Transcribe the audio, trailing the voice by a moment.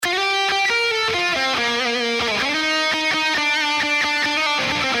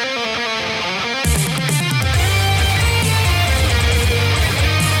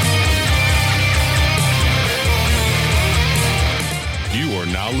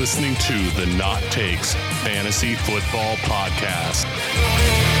listening to the Not Takes Fantasy Football Podcast.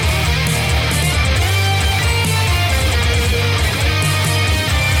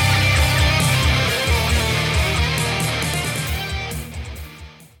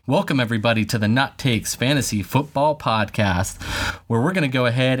 Welcome, everybody, to the Not Takes Fantasy Football Podcast, where we're going to go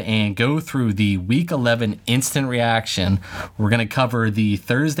ahead and go through the Week 11 instant reaction. We're going to cover the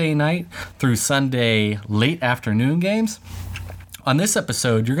Thursday night through Sunday late afternoon games. On this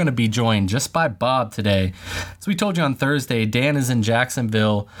episode, you're going to be joined just by Bob today. As we told you on Thursday, Dan is in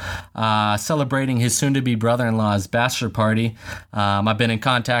Jacksonville celebrating his soon-to-be brother-in-law's bachelor party. I've been in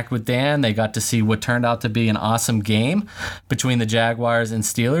contact with Dan. They got to see what turned out to be an awesome game between the Jaguars and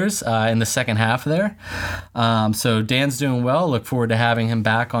Steelers in the second half there. So Dan's doing well. Look forward to having him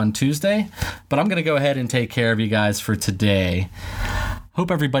back on Tuesday. But I'm going to go ahead and take care of you guys for today. Hope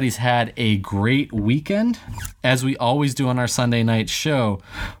everybody's had a great weekend. As we always do on our Sunday night show,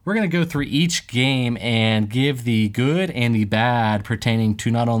 we're going to go through each game and give the good and the bad pertaining to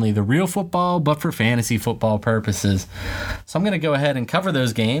not only the real football, but for fantasy football purposes. So I'm going to go ahead and cover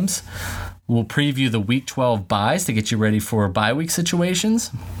those games. We'll preview the Week 12 buys to get you ready for bye week situations.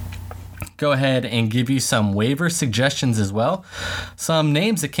 Go ahead and give you some waiver suggestions as well. Some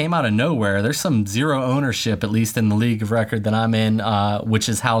names that came out of nowhere. There's some zero ownership, at least in the league of record that I'm in, which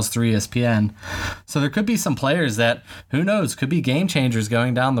is House 3 ESPN. So there could be some players that, who knows, could be game changers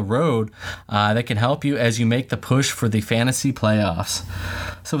going down the road that can help you as you make the push for the fantasy playoffs.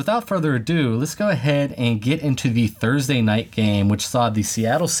 So without further ado, let's go ahead and get into the Thursday night game, which saw the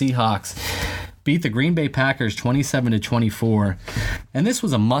Seattle Seahawks beat the Green Bay Packers 27-24, and this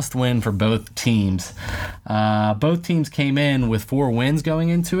was a must-win for both teams. Both teams came in with 4 wins going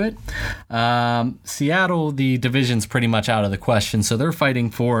into it. Seattle, the division's pretty much out of the question, so they're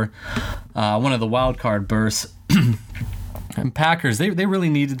fighting for one of the wild card berths. And Packers, they really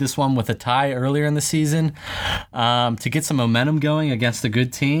needed this one with a tie earlier in the season to get some momentum going against a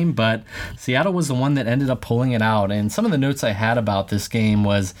good team, but Seattle was the one that ended up pulling it out. And some of the notes I had about this game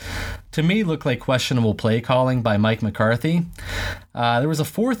was, to me, looked like questionable play calling by Mike McCarthy. There was a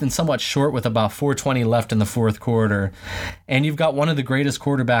fourth and somewhat short with about 4:20 left in the fourth quarter, and you've got one of the greatest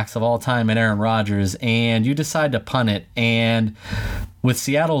quarterbacks of all time in Aaron Rodgers, and you decide to punt it. And with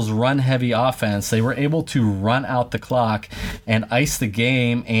Seattle's run-heavy offense, they were able to run out the clock and ice the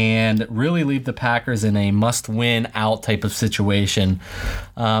game and really leave the Packers in a must-win out type of situation.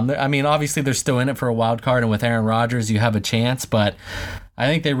 I mean, obviously they're still in it for a wild card, and with Aaron Rodgers, you have a chance, but I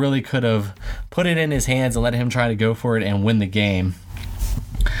think they really could have put it in his hands and let him try to go for it and win the game.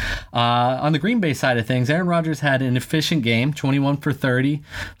 On the Green Bay side of things, Aaron Rodgers had an efficient game, 21 for 30,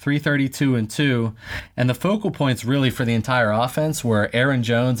 332 and 2, and the focal points really for the entire offense were Aaron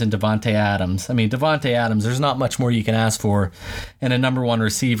Jones and Davante Adams. I mean, Davante Adams, there's not much more you can ask for in a number one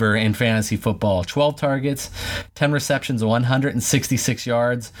receiver in fantasy football. 12 targets, 10 receptions, 166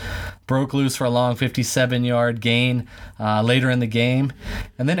 yards, broke loose for a long 57-yard gain later in the game.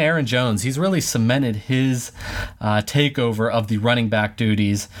 And then Aaron Jones, he's really cemented his takeover of the running back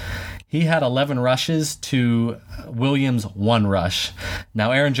duties. He had 11 rushes to Williams' 1 rush.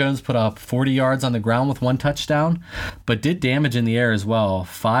 Now, Aaron Jones put up 40 yards on the ground with 1 touchdown, but did damage in the air as well.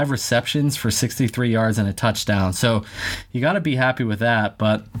 5 receptions for 63 yards and a touchdown. So you got to be happy with that,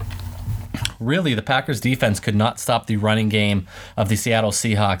 but really, the Packers defense could not stop the running game of the Seattle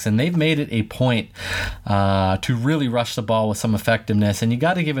Seahawks, and they've made it a point to really rush the ball with some effectiveness, and you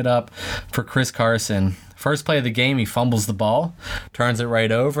got to give it up for Chris Carson. First play of the game, he fumbles the ball, turns it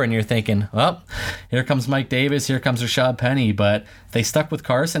right over, and you're thinking, well, here comes Mike Davis, here comes Rashad Penny, but they stuck with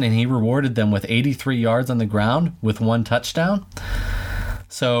Carson, and he rewarded them with 83 yards on the ground with 1 touchdown.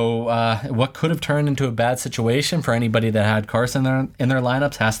 So what could have turned into a bad situation for anybody that had Carson in their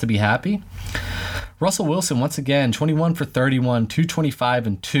lineups has to be happy. Russell Wilson, once again, 21 for 31, 225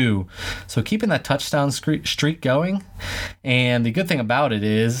 and 2. So keeping that touchdown streak going. And the good thing about it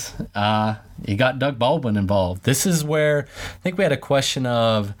is you got Doug Baldwin involved. This is where I think we had a question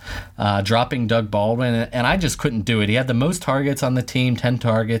of dropping Doug Baldwin, and I just couldn't do it. He had the most targets on the team, 10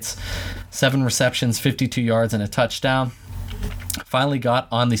 targets, 7 receptions, 52 yards, and a touchdown. Finally got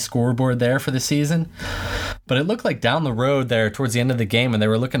on the scoreboard there for the season. But it looked like down the road there towards the end of the game when they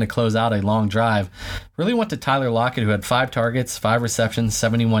were looking to close out a long drive, really went to Tyler Lockett, who had 5 targets, 5 receptions,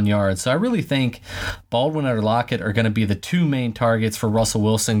 71 yards. So I really think Baldwin or Lockett are going to be the 2 main targets for Russell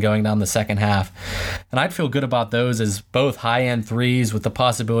Wilson going down the second half. And I'd feel good about those as both high-end threes with the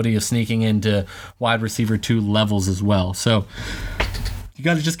possibility of sneaking into wide receiver 2 levels as well. So you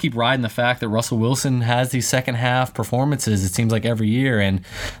got to just keep riding the fact that Russell Wilson has these second half performances, it seems like every year, and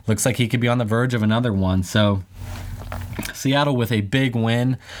looks like he could be on the verge of another one. So Seattle with a big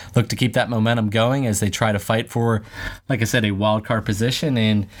win, look to keep that momentum going as they try to fight for, like I said, a wild card position.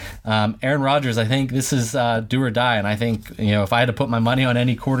 And Aaron Rodgers, I think this is do or die. And I think, if I had to put my money on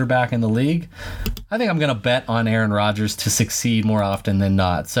any quarterback in the league, I think I'm going to bet on Aaron Rodgers to succeed more often than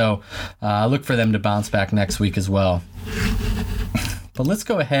not. So look for them to bounce back next week as well. But let's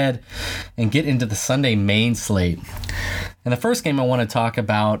go ahead and get into the Sunday main slate. And the first game I want to talk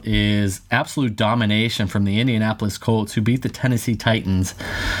about is absolute domination from the Indianapolis Colts, who beat the Tennessee Titans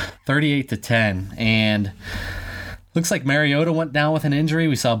 38-10. And looks like Mariota went down with an injury.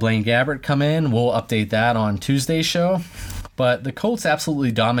 We saw Blaine Gabbert come in. We'll update that on Tuesday's show. But the Colts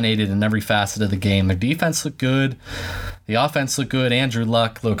absolutely dominated in every facet of the game. Their defense looked good. The offense looked good. Andrew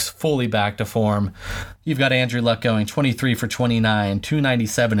Luck looks fully back to form. You've got Andrew Luck going 23 for 29,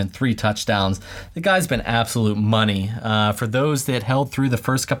 297, and 3 touchdowns. The guy's been absolute money. For those that held through the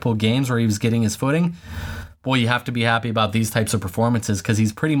first couple of games where he was getting his footing, boy, you have to be happy about these types of performances because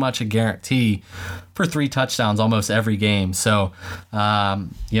he's pretty much a guarantee for 3 touchdowns almost every game. So,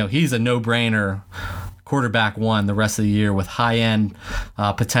 he's a no-brainer quarterback one the rest of the year with high-end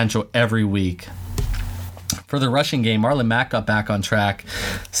potential every week. For the rushing game, Marlon Mack got back on track,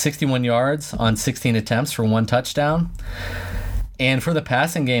 61 yards on 16 attempts for 1 touchdown. And for the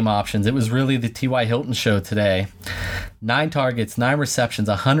passing game options, it was really the T.Y. Hilton show today. 9 targets, 9 receptions,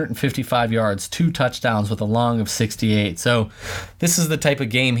 155 yards, 2 touchdowns with a long of 68. So this is the type of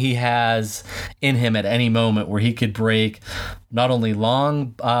game he has in him at any moment where he could break not only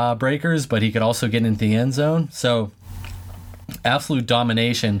long breakers, but he could also get into the end zone. So absolute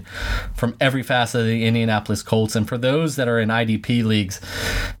domination from every facet of the Indianapolis Colts. And for those that are in IDP leagues,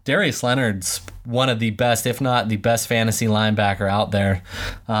 Darius Leonard's one of the best, if not the best fantasy linebacker out there.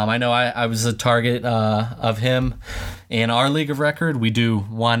 I know I was a target of him in our league of record. We do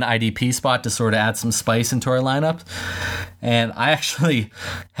one IDP spot to sort of add some spice into our lineup. And I actually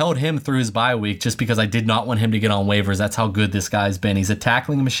held him through his bye week just because I did not want him to get on waivers. That's how good this guy's been. He's a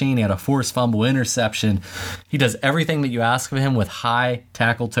tackling machine. He had a forced fumble interception. He does everything that you ask of him with high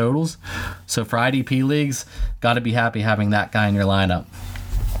tackle totals. So for IDP leagues, got to be happy having that guy in your lineup.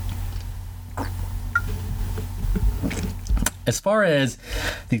 As far as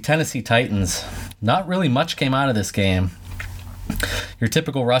the Tennessee Titans, not really much came out of this game. Your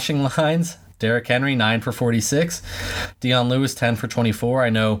typical rushing lines: Derrick Henry, 9 for 46. Dion Lewis, 10 for 24.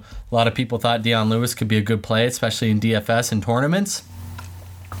 I know a lot of people thought Dion Lewis could be a good play, especially in DFS and tournaments.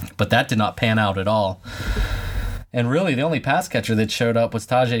 But that did not pan out at all. And really, the only pass catcher that showed up was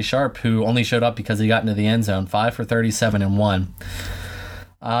Tajay Sharp, who only showed up because he got into the end zone, 5 for 37 and 1.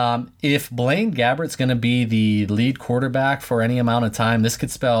 If Blaine Gabbert's going to be the lead quarterback for any amount of time, this could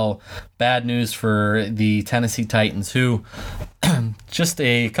spell bad news for the Tennessee Titans, who just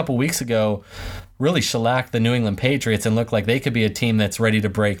a couple weeks ago really shellacked the New England Patriots and looked like they could be a team that's ready to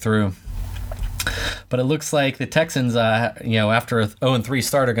break through. But it looks like the Texans, after a 0-3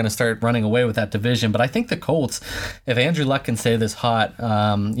 start, are going to start running away with that division. But I think the Colts, if Andrew Luck can stay this hot,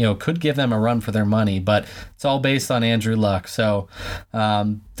 could give them a run for their money. But it's all based on Andrew Luck. So,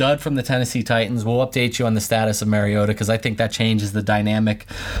 dud from the Tennessee Titans. We'll update you on the status of Mariota because I think that changes the dynamic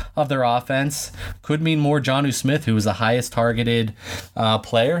of their offense. Could mean more Jonnu Smith, who was the highest targeted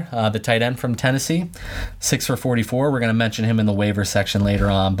player, the tight end from Tennessee, 6 for 44. We're going to mention him in the waiver section later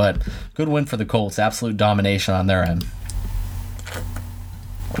on. But good win for the Colts. Absolute domination on their end.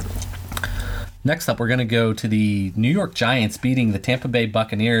 Next up, we're going to go to the New York Giants beating the Tampa Bay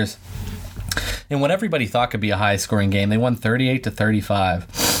Buccaneers in what everybody thought could be a high-scoring game. They won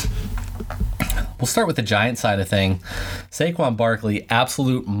 38-35. We'll start with the Giants side of thing. Saquon Barkley,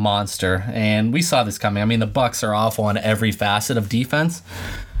 absolute monster, and we saw this coming. I mean, the Bucs are awful on every facet of defense,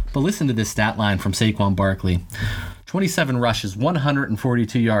 but listen to this stat line from Saquon Barkley. 27 rushes,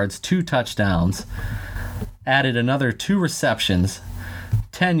 142 yards, 2 touchdowns. Added another 2 receptions,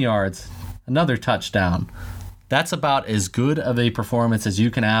 10 yards, another touchdown. That's about as good of a performance as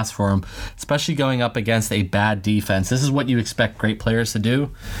you can ask for him, especially going up against a bad defense. This is what you expect great players to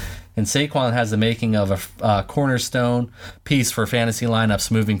do. And Saquon has the making of a cornerstone piece for fantasy lineups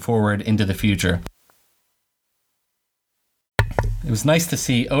moving forward into the future. It was nice to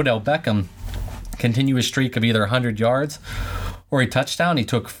see Odell Beckham continue his streak of either 100 yards or a touchdown. He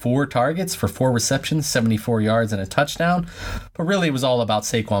took 4 targets for 4 receptions, 74 yards, and a touchdown. But really, it was all about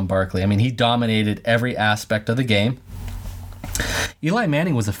Saquon Barkley. I mean, he dominated every aspect of the game. Eli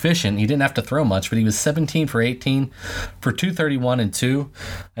Manning was efficient. He didn't have to throw much, but he was 17 for 18 for 231 and 2.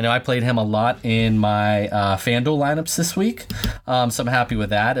 I know I played him a lot in my FanDuel lineups this week, so I'm happy with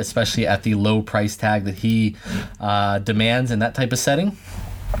that, especially at the low price tag that he demands in that type of setting.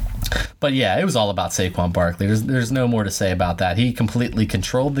 But yeah, it was all about Saquon Barkley. There's no more to say about that. He completely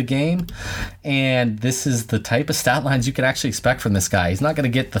controlled the game, and this is the type of stat lines you could actually expect from this guy. He's not going to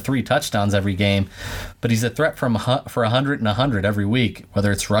get the 3 touchdowns every game, but he's a threat for 100 and 100 every week,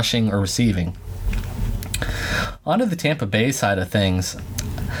 whether it's rushing or receiving. On to the Tampa Bay side of things.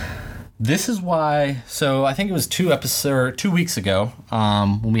 This is why, so I think it was 2 weeks ago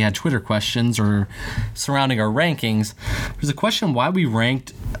when we had Twitter questions or surrounding our rankings. There's a question why we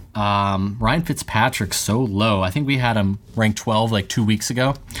ranked Ryan Fitzpatrick so low. I think we had him ranked 12 like 2 weeks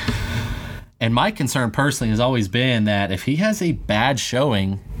ago. And my concern personally has always been that if he has a bad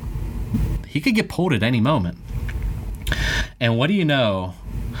showing, he could get pulled at any moment. And what do you know?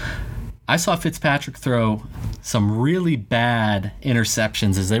 I saw Fitzpatrick throw some really bad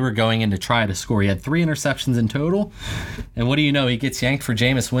interceptions as they were going in to try to score. He had 3 interceptions in total. And what do you know? He gets yanked for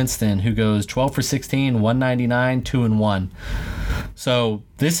Jameis Winston, who goes 12 for 16, 199, 2-1. So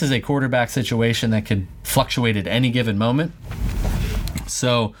this is a quarterback situation that could fluctuate at any given moment.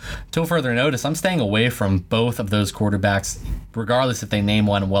 So until further notice, I'm staying away from both of those quarterbacks, regardless if they name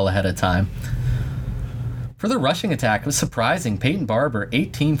one well ahead of time. For the rushing attack, it was surprising. Peyton Barber,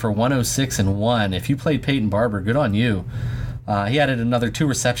 18 for 106 and 1. If you played Peyton Barber, good on you. He added another 2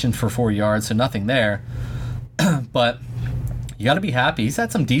 receptions for 4 yards, so nothing there. But you got to be happy. He's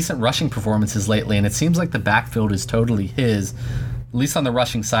had some decent rushing performances lately, and it seems like the backfield is totally his, at least on the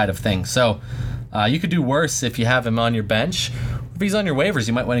rushing side of things. So you could do worse if you have him on your bench. If he's on your waivers,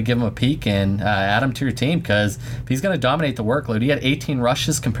 you might want to give him a peek and add him to your team, because if he's going to dominate the workload, he had 18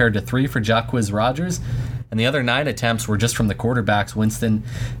 rushes compared to 3 for Jacquizz Rodgers. And the other 9 attempts were just from the quarterbacks, Winston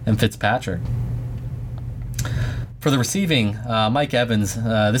and Fitzpatrick. For the receiving, Mike Evans,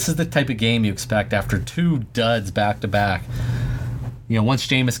 this is the type of game you expect after 2 duds back-to-back. You know, once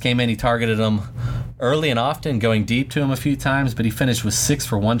Jameis came in, he targeted him early and often, going deep to him a few times, but he finished with 6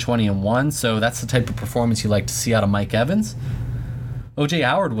 for 120 and 1, so that's the type of performance you like to see out of Mike Evans. O.J.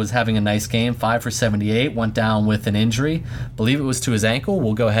 Howard was having a nice game, 5 for 78, went down with an injury. Believe it was to his ankle.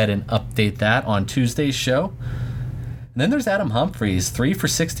 We'll go ahead and update that on Tuesday's show. And then there's Adam Humphries, 3 for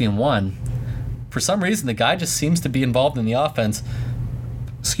 60 and 1. For some reason, the guy just seems to be involved in the offense,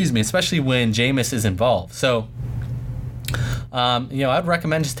 especially when Jameis is involved. So, I'd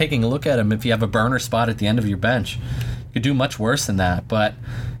recommend just taking a look at him if you have a burner spot at the end of your bench. You could do much worse than that, but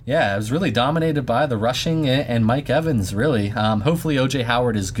yeah, it was really dominated by the rushing and Mike Evans, really. Hopefully O.J.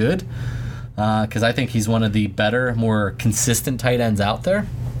 Howard is good, because I think he's one of the better, more consistent tight ends out there.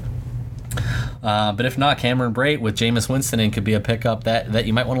 But if not, Cameron Brate with Jameis Winston in could be a pickup that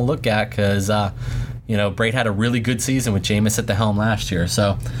you might want to look at, because Brate had a really good season with Jameis at the helm last year.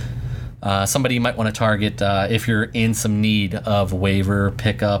 So somebody you might want to target if you're in some need of waiver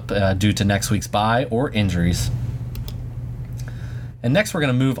pickup due to next week's bye or injuries. And next we're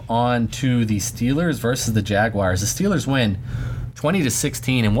going to move on to the Steelers versus the Jaguars. The Steelers win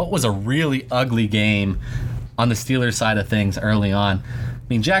 20-16 in what was a really ugly game on the Steelers side of things early on. I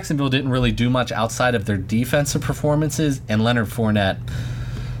mean, Jacksonville didn't really do much outside of their defensive performances and Leonard Fournette.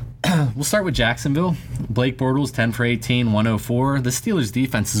 We'll start with Jacksonville. Blake Bortles, 10 for 18, 104. The Steelers'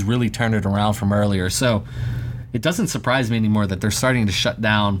 defense has really turned it around from earlier, so it doesn't surprise me anymore that they're starting to shut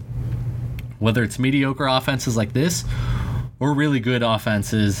down, whether it's mediocre offenses like this or really good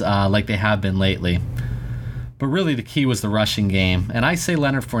offenses like they have been lately. But really the key was the rushing game. And I say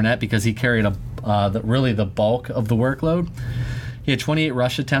Leonard Fournette because he carried really the bulk of the workload. He had 28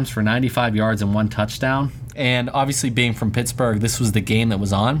 rush attempts for 95 yards and 1 touchdown. And obviously being from Pittsburgh, this was the game that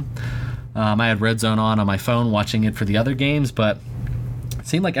was on. I had Red Zone on my phone watching it for the other games, but it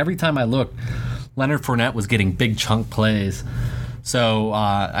seemed like every time I looked, Leonard Fournette was getting big chunk plays. So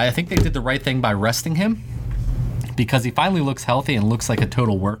I think they did the right thing by resting him, because he finally looks healthy and looks like a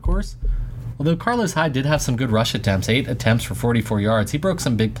total workhorse. Although Carlos Hyde did have some good rush attempts, 8 attempts for 44 yards. He broke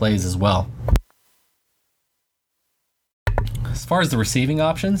some big plays as well. As far as the receiving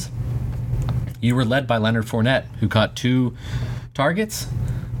options, you were led by Leonard Fournette, who caught 2 targets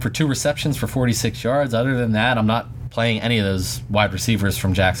for 2 receptions for 46 yards. Other than that, I'm not playing any of those wide receivers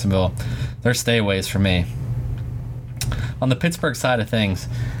from Jacksonville. They're stayaways for me. On the Pittsburgh side of things,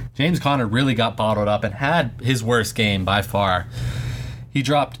 James Conner really got bottled up and had his worst game by far. He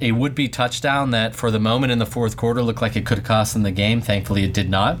dropped a would-be touchdown that for the moment in the fourth quarter looked like it could have cost him the game. Thankfully, it did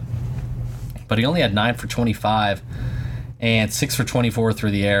not. But he only had 9 for 25 and 6 for 24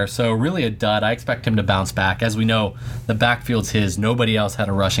 through the air. So really a dud. I expect him to bounce back. As we know, the backfield's his. Nobody else had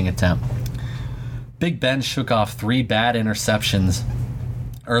a rushing attempt. Big Ben shook off 3 bad interceptions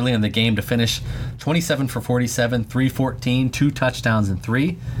early in the game to finish 27 for 47, 314, 2 touchdowns and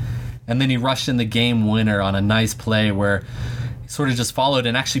 3. And then he rushed in the game winner on a nice play where sort of just followed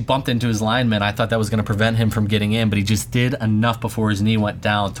and actually bumped into his lineman. I thought that was going to prevent him from getting in, but he just did enough before his knee went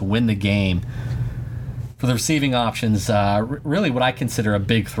down to win the game. For the receiving options, really what I consider a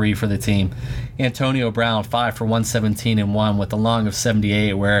big three for the team. Antonio Brown, 5 for 117 and 1 with a long of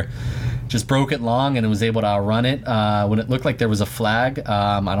 78, where just broke it long and was able to outrun it when it looked like there was a flag.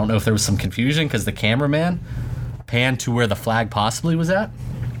 I don't know if there was some confusion because the cameraman panned to where the flag possibly was at,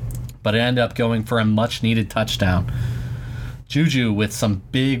 but it ended up going for a much-needed touchdown. Juju with some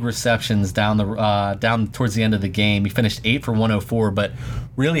big receptions down towards the end of the game. He finished 8 for 104, but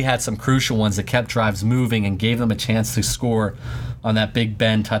really had some crucial ones that kept drives moving and gave them a chance to score on that Big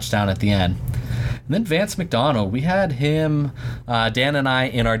Ben touchdown at the end. And then Vance McDonald, we had him, Dan and I,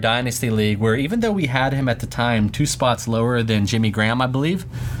 in our Dynasty League, where even though we had him at the time 2 spots lower than Jimmy Graham, I believe,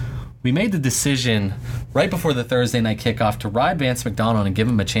 we made the decision right before the Thursday night kickoff to ride Vance McDonald and give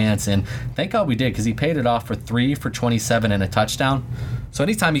him a chance, and thank God we did, because he paid it off for 3 for 27 and a touchdown. So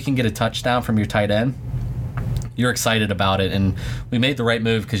anytime you can get a touchdown from your tight end, you're excited about it, and we made the right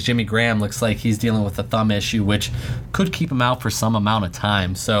move because Jimmy Graham looks like he's dealing with a thumb issue, which could keep him out for some amount of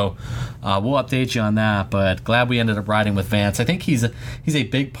time. So we'll update you on that, but glad we ended up riding with Vance. I think he's a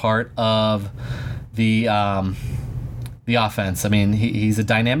big part of the offense. I mean, he's a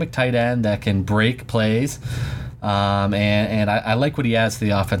dynamic tight end that can break plays, and I like what he adds to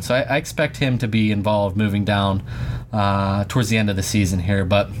the offense. So I expect him to be involved moving down towards the end of the season here.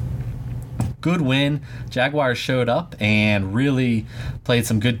 But good win. Jaguars showed up and really played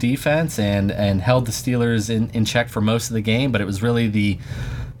some good defense and held the Steelers in check for most of the game, but it was really the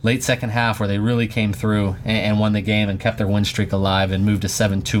late second half where they really came through and won the game and kept their win streak alive and moved to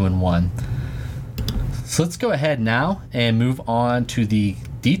 7-2-1. So let's go ahead now and move on to the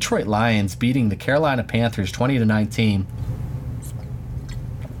Detroit Lions beating the Carolina Panthers 20-19.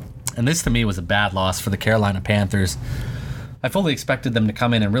 And this to me was a bad loss for the Carolina Panthers. I fully expected them to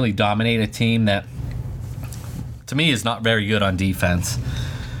come in and really dominate a team that, to me, is not very good on defense.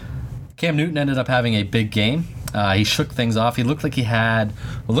 Cam Newton ended up having a big game. He shook things off. He looked like he had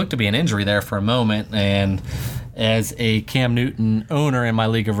what looked to be an injury there for a moment, and as a Cam Newton owner in my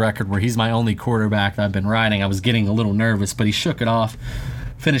league of record, where he's my only quarterback that I've been riding, I was getting a little nervous, but he shook it off.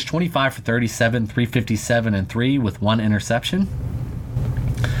 Finished 25 for 37, 357 and 3 with 1 interception.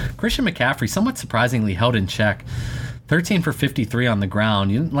 Christian McCaffrey, somewhat surprisingly, held in check. 13 for 53 on the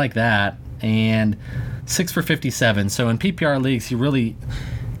ground. You didn't like that. And 6 for 57. So in PPR leagues, he really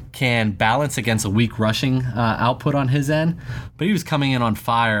can balance against a weak rushing output on his end. But he was coming in on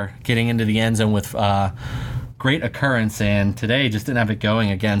fire, getting into the end zone with great occurrence, and today just didn't have it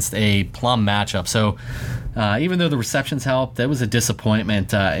going against a plum matchup. So even though the receptions helped, that was a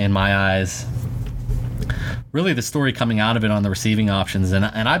disappointment in my eyes. Really the story coming out of it on the receiving options, and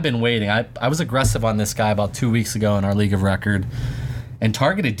I've been waiting. I was aggressive on this guy about 2 weeks ago in our league of record and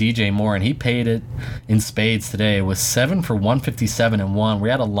targeted DJ Moore, and he paid it in spades today with 7 for 157 and 1. We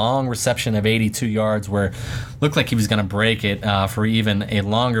had a long reception of 82 yards where it looked like he was going to break it for even a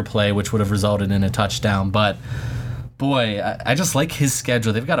longer play, which would have resulted in a touchdown. But boy, I just like his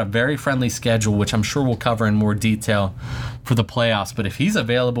schedule. They've got a very friendly schedule, which I'm sure we'll cover in more detail for the playoffs. But if he's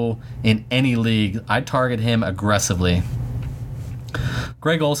available in any league, I'd target him aggressively.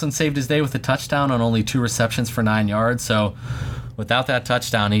 Greg Olsen saved his day with a touchdown on only 2 receptions for 9 yards. So without that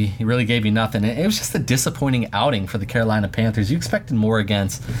touchdown, he really gave you nothing. It was just a disappointing outing for the Carolina Panthers. You expected more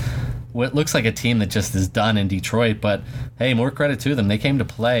against what looks like a team that just is done in Detroit, but hey, more credit to them. They came to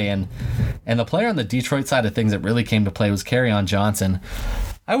play, and the player on the Detroit side of things that really came to play was Kerryon Johnson.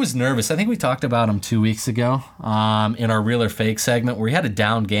 I was nervous. I think we talked about him 2 weeks ago in our Real or Fake segment where he had a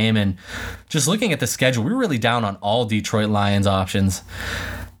down game, and just looking at the schedule, we were really down on all Detroit Lions options.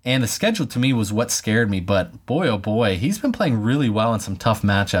 And the schedule to me was what scared me, but boy, oh boy, he's been playing really well in some tough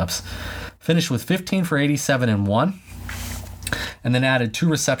matchups. Finished with 15 for 87 and 1, and then added 2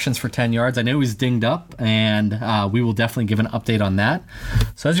 receptions for 10 yards. I know he's dinged up, and we will definitely give an update on that.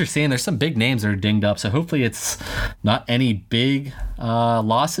 So as you're seeing, there's some big names that are dinged up, so hopefully it's not any big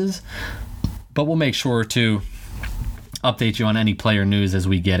losses, but we'll make sure to update you on any player news as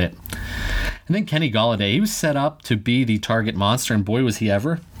we get it. And then Kenny Golladay, he was set up to be the target monster, and boy was he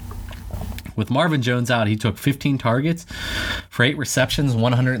ever. With Marvin Jones out, he took 15 targets for 8 receptions,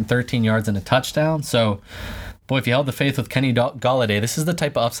 113 yards, and a touchdown. So, boy, if you held the faith with Kenny Golladay, this is the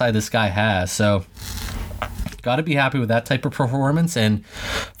type of upside this guy has. So, got to be happy with that type of performance. And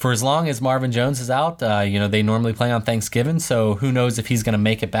for as long as Marvin Jones is out, they normally play on Thanksgiving, so who knows if he's going to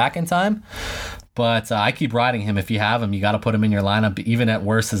make it back in time. But I keep riding him. If you have him, you got to put him in your lineup, even at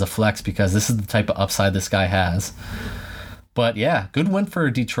worst as a flex, because this is the type of upside this guy has. But yeah, good win for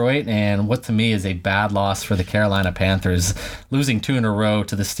Detroit, and what to me is a bad loss for the Carolina Panthers, losing 2 in a row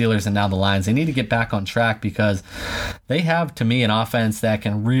to the Steelers and now the Lions. They need to get back on track because they have, to me, an offense that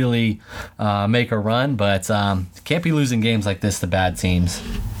can really make a run, but can't be losing games like this to bad teams.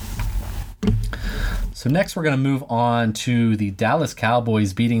 So next we're going to move on to the Dallas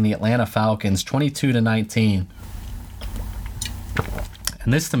Cowboys beating the Atlanta Falcons 22-19.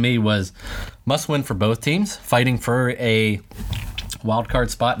 And this to me was must win for both teams, fighting for a wild card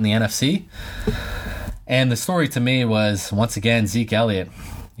spot in the NFC. And the story to me was, once again, Zeke Elliott.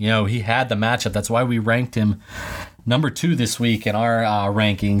 He had the matchup. That's why we ranked him number 2 this week in our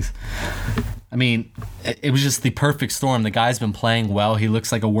rankings. I mean, it was just the perfect storm. The guy's been playing well. He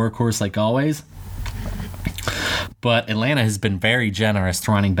looks like a workhorse like always. But Atlanta has been very generous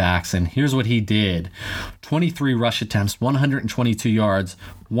to running backs, and here's what he did. 23 rush attempts, 122 yards,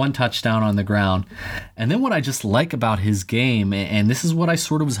 1 touchdown on the ground. And then what I just like about his game, and this is what I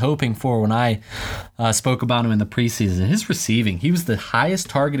sort of was hoping for when I spoke about him in the preseason, his receiving. He was the highest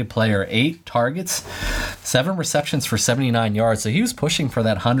targeted player, 8 targets, 7 receptions for 79 yards. So he was pushing for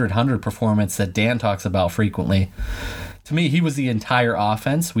that 100-100 performance that Dan talks about frequently. To me, he was the entire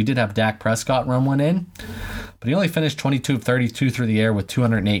offense. We did have Dak Prescott run one in, but he only finished 22 of 32 through the air with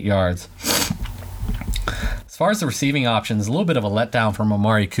 208 yards. As far as the receiving options, a little bit of a letdown from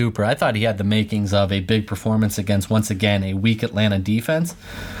Amari Cooper. I thought he had the makings of a big performance against, once again, a weak Atlanta defense,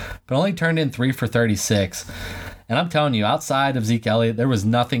 but only turned in 3 for 36. And I'm telling you, outside of Zeke Elliott, there was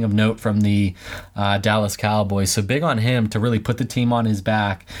nothing of note from the Dallas Cowboys. So big on him to really put the team on his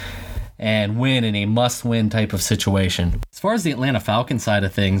back and win in a must-win type of situation. As far as the Atlanta Falcons side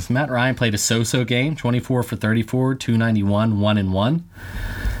of things, Matt Ryan played a so-so game, 24 for 34, 291, 1-1.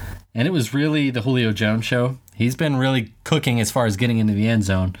 And it was really the Julio Jones show. He's been really cooking as far as getting into the end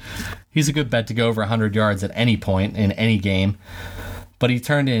zone. He's a good bet to go over 100 yards at any point in any game. But he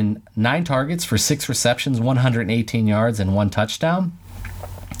turned in 9 targets for 6 receptions, 118 yards, and 1 touchdown.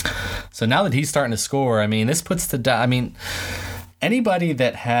 So now that he's starting to score, this puts to... Anybody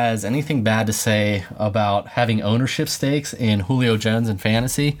that has anything bad to say about having ownership stakes in Julio Jones in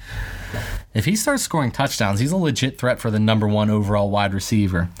fantasy, if he starts scoring touchdowns, he's a legit threat for the number 1 overall wide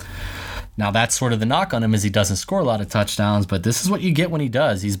receiver. Now, that's sort of the knock on him, is he doesn't score a lot of touchdowns, but this is what you get when he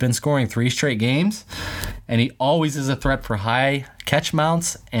does. He's been scoring 3 straight games, and he always is a threat for high catch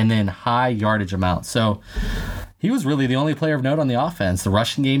amounts and then high yardage amounts. So he was really the only player of note on the offense. The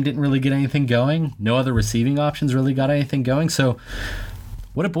rushing game didn't really get anything going. No other receiving options really got anything going. So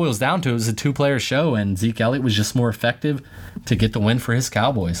what it boils down to is a 2-player show, and Zeke Elliott was just more effective to get the win for his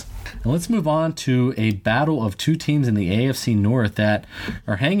Cowboys. Now let's move on to a battle of 2 teams in the AFC North that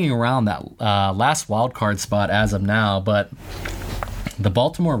are hanging around that last wild card spot as of now. But the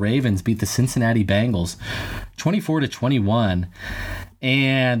Baltimore Ravens beat the Cincinnati Bengals 24-21.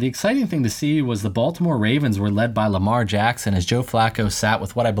 And the exciting thing to see was the Baltimore Ravens were led by Lamar Jackson as Joe Flacco sat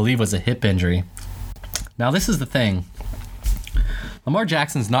with what I believe was a hip injury. Now, this is the thing. Lamar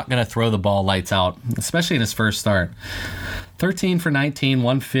Jackson's not going to throw the ball lights out, especially in his first start. 13 for 19,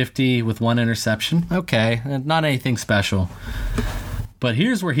 150 with 1 interception. Okay, not anything special. But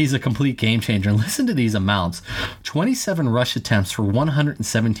here's where he's a complete game changer. Listen to these amounts. 27 rush attempts for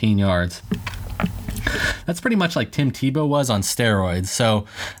 117 yards. That's pretty much like Tim Tebow was on steroids. So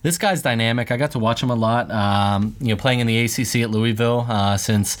this guy's dynamic. I got to watch him a lot, playing in the ACC at Louisville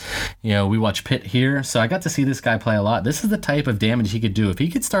since, we watch Pitt here. So I got to see this guy play a lot. This is the type of damage he could do. If he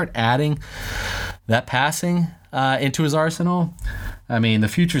could start adding that passing into his arsenal, the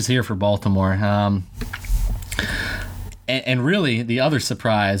future's here for Baltimore. And really, the other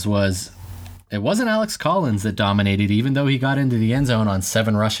surprise was it wasn't Alex Collins that dominated, even though he got into the end zone on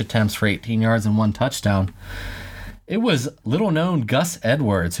 7 rush attempts for 18 yards and 1 touchdown. It was little-known Gus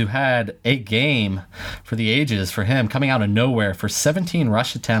Edwards, who had a game for the ages for him, coming out of nowhere for 17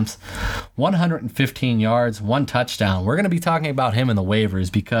 rush attempts, 115 yards, 1 touchdown. We're going to be talking about him in the waivers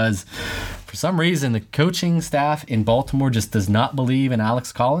because for some reason the coaching staff in Baltimore just does not believe in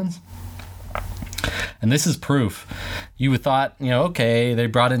Alex Collins. And this is proof. You would thought, okay, they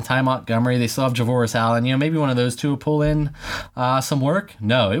brought in Ty Montgomery. They still have Javoris Allen. Maybe one of those two will pull in some work.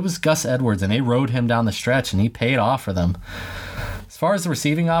 No, it was Gus Edwards, and they rode him down the stretch, and he paid off for them. As far as the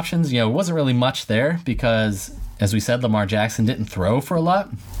receiving options, it wasn't really much there because, as we said, Lamar Jackson didn't throw for a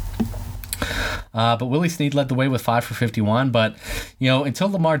lot. But Willie Snead led the way with 5 for 51. But, until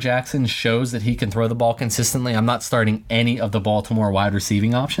Lamar Jackson shows that he can throw the ball consistently, I'm not starting any of the Baltimore wide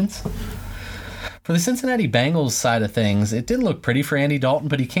receiving options. For For the Cincinnati Bengals side of things, it didn't look pretty for Andy Dalton,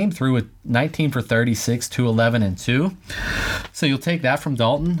 but he came through with 19 for 36, 211, and 2. So you'll take that from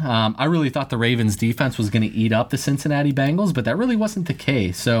Dalton. I really thought the Ravens defense was going to eat up the Cincinnati Bengals, but that really wasn't the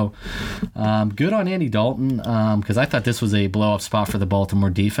case. So good on Andy Dalton, because I thought this was a blow-up spot for the Baltimore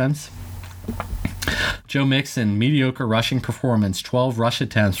defense. Joe Mixon, mediocre rushing performance, 12 rush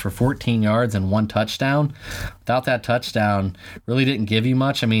attempts for 14 yards and 1 touchdown. Without that touchdown, really didn't give you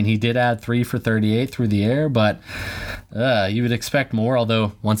much. I mean, he did add 3 for 38 through the air, but you would expect more,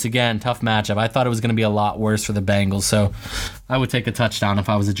 although, once again, tough matchup. I thought it was going to be a lot worse for the Bengals, so I would take a touchdown if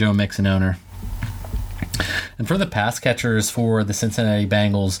I was a Joe Mixon owner. And for the pass catchers for the Cincinnati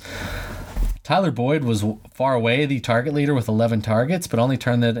Bengals, Tyler Boyd was far away the target leader with 11 targets, but only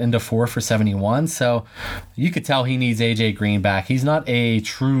turned that into 4 for 71. So you could tell he needs A.J. Green back. He's not a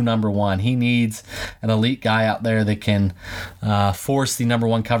true number one. He needs an elite guy out there that can force the number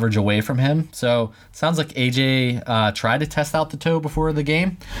one coverage away from him. So it sounds like A.J. tried to test out the toe before the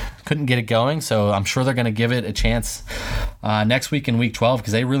game. Couldn't get it going, so I'm sure they're going to give it a chance next week in Week 12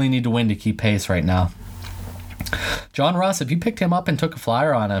 because they really need to win to keep pace right now. John Ross, if you picked him up and took a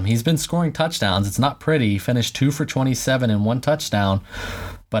flyer on him, he's been scoring touchdowns. It's not pretty. He finished 2 for 27 and 1 touchdown.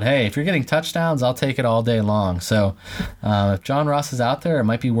 But hey, if you're getting touchdowns, I'll take it all day long. So if John Ross is out there, it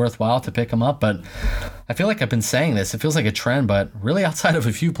might be worthwhile to pick him up. But I feel like I've been saying this. It feels like a trend, but really outside of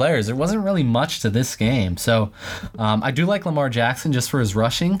a few players, there wasn't really much to this game. So I do like Lamar Jackson just for his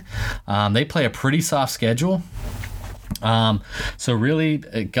rushing. They play a pretty soft schedule. So really,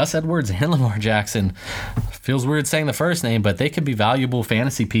 Gus Edwards and Lamar Jackson, feels weird saying the first name, but they could be valuable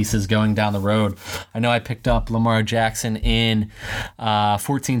fantasy pieces going down the road. I know I picked up Lamar Jackson in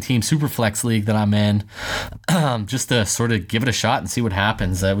 14-team Superflex league that I'm in, just to sort of give it a shot and see what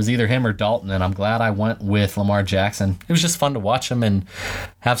happens. It was either him or Dalton, and I'm glad I went with Lamar Jackson. It was just fun to watch him and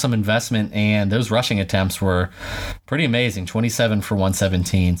have some investment, and those rushing attempts were pretty amazing, 27 for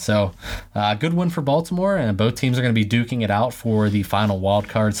 117. So good win for Baltimore, and both teams are going to be duking it out for the final wild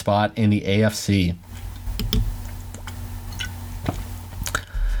card spot in the AFC.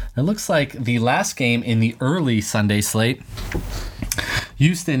 It looks like the last game in the early Sunday slate,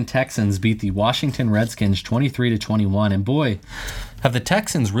 Houston Texans beat the Washington Redskins 23-21, and boy, have the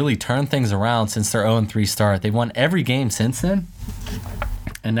Texans really turned things around since their 0-3 start. They've won every game since then,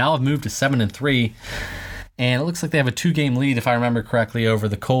 and now have moved to 7-3, and it looks like they have a 2-game lead, if I remember correctly, over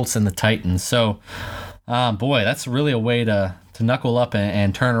the Colts and the Titans. So, boy, that's really a way to knuckle up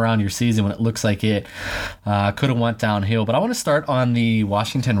and turn around your season when it looks like it could have went downhill. But I want to start on the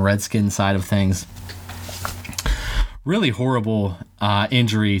Washington Redskins side of things. Really horrible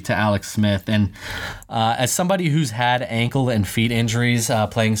injury to Alex Smith. And as somebody who's had ankle and feet injuries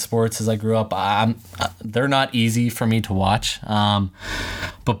playing sports as I grew up, they're not easy for me to watch.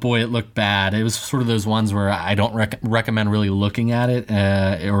 But boy, it looked bad. It was sort of those ones where I don't recommend really looking at it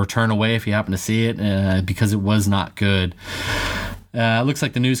or turn away if you happen to see it because it was not good. It looks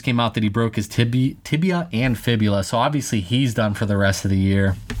like the news came out that he broke his tibia and fibula, so obviously he's done for the rest of the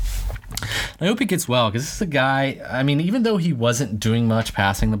year. I hope he gets well because this is a guy, I mean, even though he wasn't doing much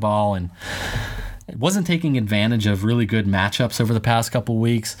passing the ball and wasn't taking advantage of really good matchups over the past couple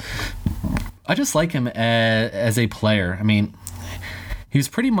weeks, I just like him as a player. I mean, he was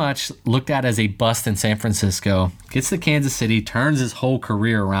pretty much looked at as a bust in San Francisco, gets to Kansas City, turns his whole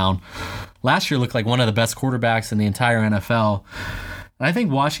career around. Last year looked like one of the best quarterbacks in the entire NFL. And I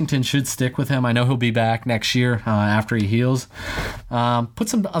think Washington should stick with him. I know he'll be back next year after he heals. Put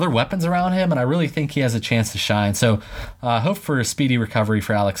some other weapons around him, and I really think he has a chance to shine. So hope for a speedy recovery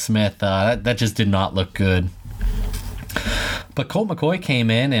for Alex Smith. That just did not look good. But Colt McCoy came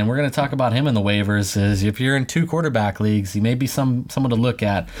in, and we're going to talk about him in the waivers. As if you're in 2 quarterback leagues, he may be someone to look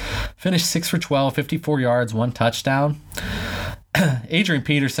at. Finished 6 for 12, 54 yards, 1 touchdown. Adrian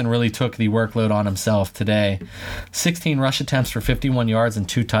Peterson really took the workload on himself today. 16 rush attempts for 51 yards and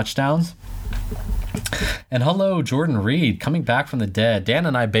 2 touchdowns. And hello, Jordan Reed, coming back from the dead. Dan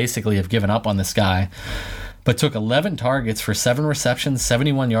and I basically have given up on this guy, but took 11 targets for 7 receptions,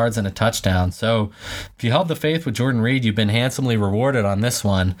 71 yards, and a touchdown. So if you held the faith with Jordan Reed, you've been handsomely rewarded on this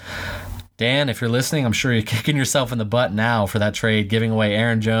one. Dan, if you're listening, I'm sure you're kicking yourself in the butt now for that trade, giving away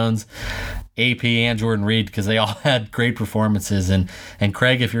Aaron Jones, AP, and Jordan Reed because they all had great performances. And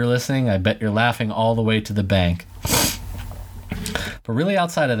Craig, if you're listening, I bet you're laughing all the way to the bank. But really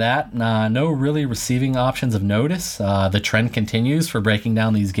outside of that, no really receiving options of notice. The trend continues for breaking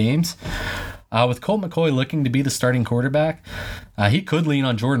down these games. With Colt McCoy looking to be the starting quarterback, he could lean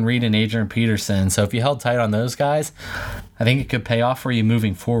on Jordan Reed and Adrian Peterson. So if you held tight on those guys, I think it could pay off for you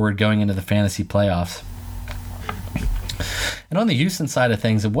moving forward going into the fantasy playoffs. And on the Houston side of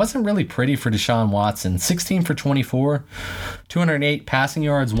things, it wasn't really pretty for Deshaun Watson. 16 for 24, 208 passing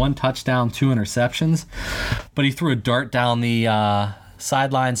yards, 1 touchdown, 2 interceptions. But he threw a dart down the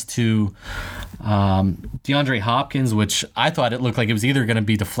sidelines to DeAndre Hopkins, which I thought it looked like it was either going to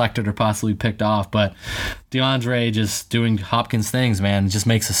be deflected or possibly picked off, but DeAndre just doing Hopkins things, man. Just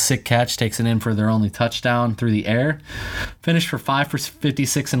makes a sick catch, takes it in for their only touchdown through the air. Finished for 5 for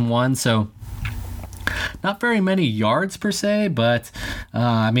 56 and 1, so not very many yards per se, but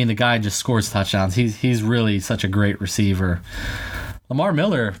the guy just scores touchdowns. He's really such a great receiver. Lamar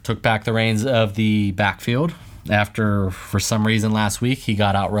Miller took back the reins of the backfield after, for some reason last week, he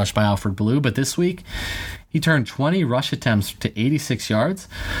got outrushed by Alfred Blue, but this week he turned 20 rush attempts to 86 yards.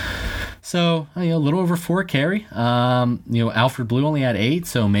 So, a little over 4 carry. Alfred Blue only had 8,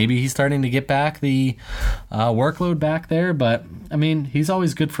 so maybe he's starting to get back the workload back there. But, he's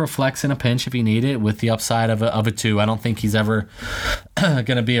always good for a flex in a pinch if you need it, with the upside of a 2. I don't think he's ever going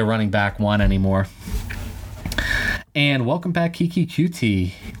to be a running back 1 anymore. And welcome back, Keke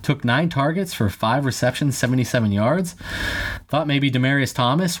Coutee. Took 9 targets for 5 receptions, 77 yards. Thought maybe Demaryius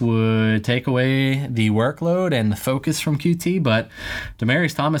Thomas would take away the workload and the focus from Coutee, but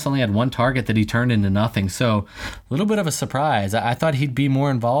Demaryius Thomas only had 1 target that he turned into nothing. So a little bit of a surprise. I thought he'd be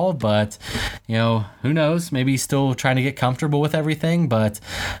more involved, but who knows? Maybe he's still trying to get comfortable with everything. But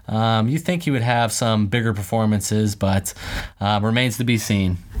you think he would have some bigger performances, but remains to be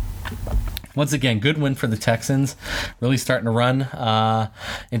seen. Once again, good win for the Texans. Really starting to run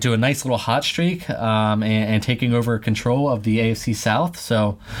into a nice little hot streak and taking over control of the AFC South.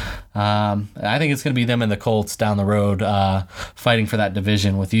 So I think it's going to be them and the Colts down the road fighting for that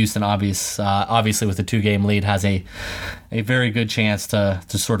division, with Houston obviously with a 2-game lead has a very good chance to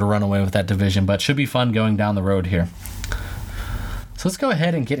sort of run away with that division. But should be fun going down the road here. So let's go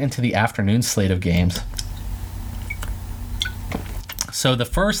ahead and get into the afternoon slate of games. So the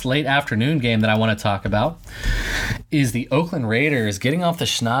first late afternoon game that I want to talk about is the Oakland Raiders getting off the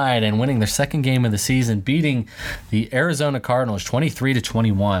schneid and winning their second game of the season, beating the Arizona Cardinals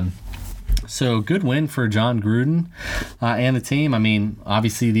 23-21. So good win for John Gruden and the team.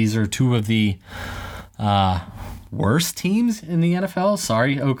 Obviously these are 2 of the worst teams in the NFL.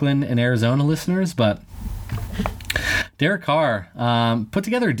 Sorry, Oakland and Arizona listeners, but Derek Carr put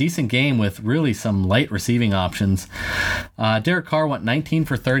together a decent game with really some light receiving options. Derek Carr went 19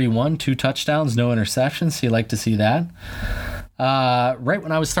 for 31, 2 touchdowns, no interceptions, so you like to see that. Right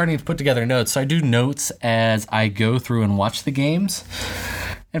when I was starting to put together notes, so I do notes as I go through and watch the games.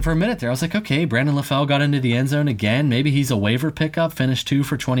 And for a minute there, I was like, okay, Brandon LaFell got into the end zone again. Maybe he's a waiver pickup, finished 2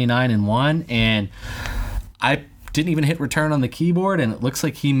 for 29 and 1. And I didn't even hit return on the keyboard, and it looks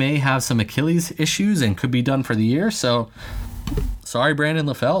like he may have some Achilles issues and could be done for the year. So, sorry, Brandon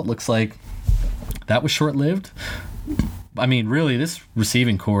LaFell. It looks like that was short-lived. Really, this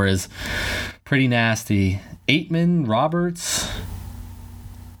receiving core is pretty nasty. Aitman, Roberts,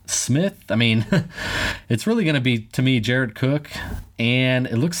 Smith. It's really going to be, to me, Jared Cook, and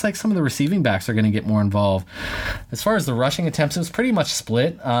it looks like some of the receiving backs are going to get more involved. As far as the rushing attempts, it was pretty much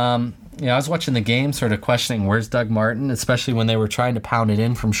split. I was watching the game sort of questioning where's Doug Martin, especially when they were trying to pound it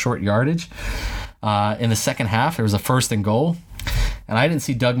in from short yardage. In the second half, there was a 1st and goal, and I didn't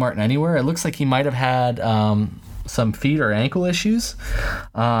see Doug Martin anywhere. It looks like he might have had some feet or ankle issues,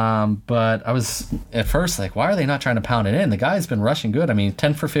 but I was at first like, why are they not trying to pound it in? The guy's been rushing good.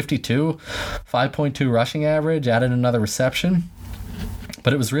 10 for 52, 5.2 rushing average, added another reception.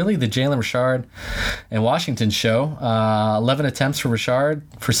 But it was really the Jalen Richard and Washington show. 11 attempts for Richard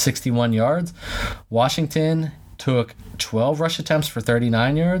for 61 yards. Washington took 12 rush attempts for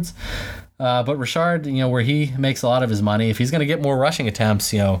 39 yards. But Richard, where he makes a lot of his money, if he's going to get more rushing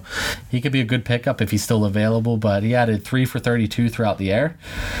attempts, he could be a good pickup if he's still available. But he added 3 for 32 throughout the air.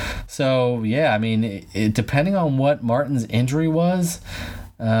 So, yeah, depending on what Martin's injury was,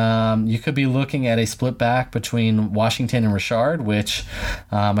 you could be looking at a split back between Washington and Richard, which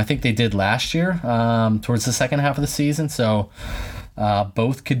I think they did last year towards the second half of the season. So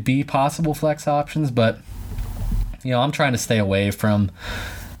both could be possible flex options, but I'm trying to stay away from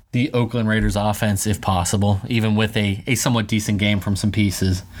the Oakland Raiders offense if possible, even with a somewhat decent game from some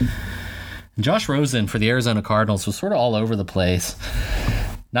pieces. Josh Rosen for the Arizona Cardinals was sort of all over the place.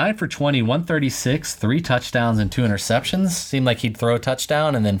 9 for 20, 136, 3 touchdowns and 2 interceptions. Seemed like he'd throw a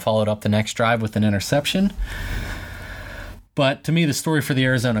touchdown and then followed up the next drive with an interception. But to me, the story for the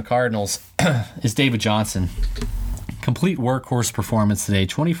Arizona Cardinals is David Johnson. Complete workhorse performance today.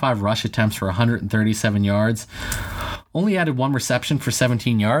 25 rush attempts for 137 yards. Only added 1 reception for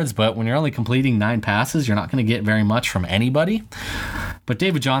 17 yards, but when you're only completing 9 passes, you're not going to get very much from anybody. But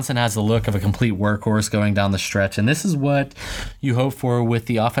David Johnson has the look of a complete workhorse going down the stretch, and this is what you hope for with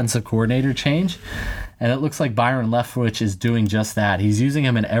the offensive coordinator change. And it looks like Byron Leftwich is doing just that. He's using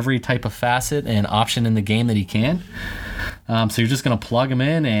him in every type of facet and option in the game that he can. So you're just going to plug him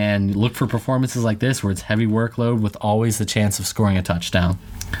in and look for performances like this where it's heavy workload with always the chance of scoring a touchdown.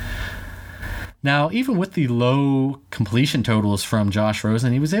 Now, even with the low completion totals from Josh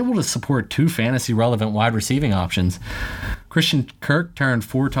Rosen, he was able to support 2 fantasy-relevant wide receiving options. Christian Kirk turned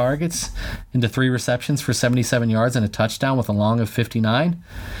 4 targets into 3 receptions for 77 yards and a touchdown with a long of 59.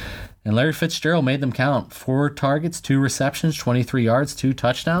 And Larry Fitzgerald made them count. 4 targets, 2 receptions, 23 yards, 2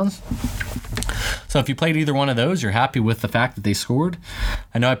 touchdowns. So if you played either one of those, you're happy with the fact that they scored.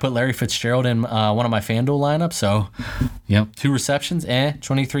 I know I put Larry Fitzgerald in one of my FanDuel lineups, so 2 receptions,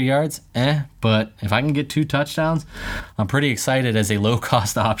 23 yards, But if I can get 2 touchdowns, I'm pretty excited as a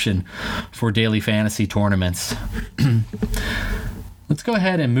low-cost option for daily fantasy tournaments. Let's go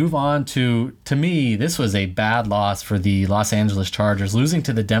ahead and move on to me, this was a bad loss for the Los Angeles Chargers, losing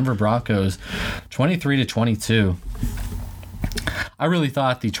to the Denver Broncos 23-22. I really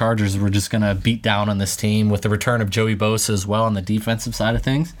thought the Chargers were just going to beat down on this team with the return of Joey Bosa as well on the defensive side of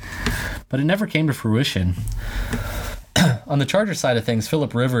things, but it never came to fruition. On the Chargers side of things,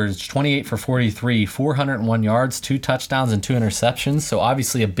 Phillip Rivers, 28 for 43, 401 yards, 2 touchdowns, and 2 interceptions, so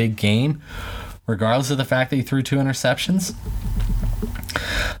obviously a big game, regardless of the fact that he threw 2 interceptions.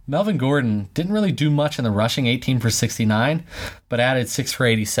 Melvin Gordon didn't really do much in the rushing, 18 for 69, but added 6 for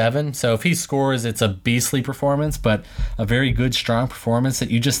 87. So if he scores, it's a beastly performance, but a very good, strong performance that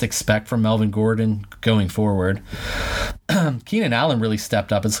you just expect from Melvin Gordon going forward. Keenan Allen really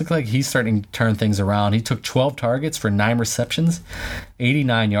stepped up. It's looked like he's starting to turn things around. He took 12 targets for 9 receptions,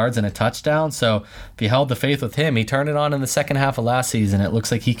 89 yards, and a touchdown. So if you held the faith with him, he turned it on in the second half of last season. It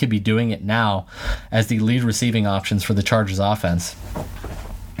looks like he could be doing it now as the lead receiving options for the Chargers offense.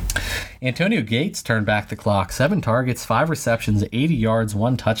 Antonio Gates turned back the clock. 7 targets, 5 receptions, 80 yards,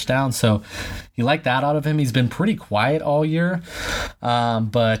 1 touchdown. So you like that out of him. He's been pretty quiet all year.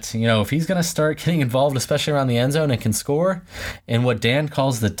 But, if he's going to start getting involved, especially around the end zone and can score in what Dan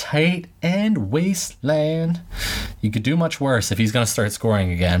calls the tight end wasteland, you could do much worse if he's going to start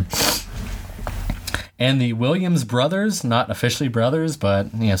scoring again. And the Williams brothers, not officially brothers, but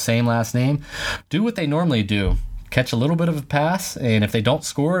same last name, do what they normally do. Catch a little bit of a pass, and if they don't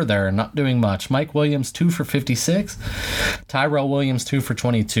score, they're not doing much. Mike Williams, 2 for 56. Tyrell Williams, 2 for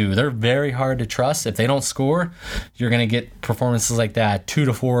 22. They're very hard to trust. If they don't score, you're going to get performances like that, 2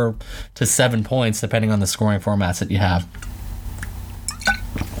 to 4 to 7 points, depending on the scoring formats that you have.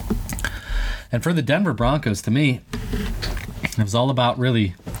 And for the Denver Broncos, to me, it was all about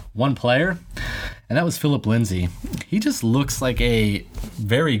really one player, and that was Phillip Lindsay. He just looks like a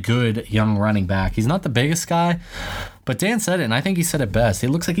very good young running back. He's not the biggest guy, but Dan said it, and I think he said it best. He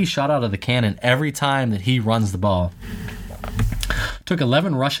looks like he's shot out of the cannon every time that he runs the ball. Took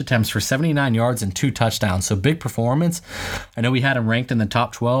 11 rush attempts for 79 yards and 2 touchdowns, so big performance. I know we had him ranked in the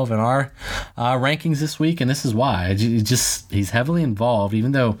top 12 in our rankings this week, and this is why. He's heavily involved,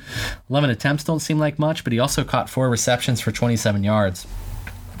 even though 11 attempts don't seem like much, but he also caught 4 receptions for 27 yards.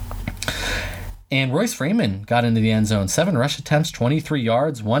 And Royce Freeman got into the end zone. 7 rush attempts, 23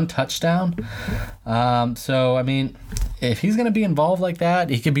 yards, 1 touchdown. If he's going to be involved like that,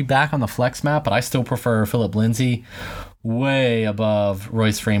 he could be back on the flex map, but I still prefer Phillip Lindsay way above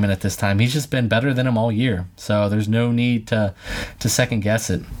Royce Freeman at this time. He's just been better than him all year, so there's no need to second guess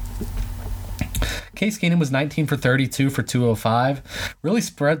it. Case Keenum was 19 for 32 for 205. Really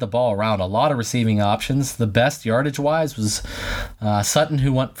spread the ball around. A lot of receiving options. The best yardage-wise was Sutton,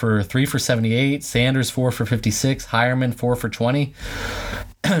 who went for 3 for 78. Sanders, 4 for 56. Hireman, 4 for 20.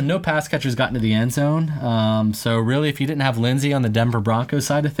 No pass catchers got into the end zone. So really, if you didn't have Lindsay on the Denver Broncos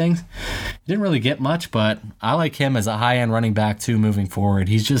side of things, you didn't really get much, but I like him as a high-end running back, too, moving forward.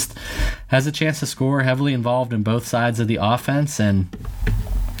 He just has a chance to score, heavily involved in both sides of the offense, and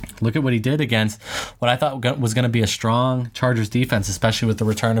look at what he did against what I thought was going to be a strong Chargers defense, especially with the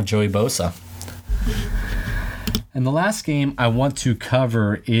return of Joey Bosa. And the last game I want to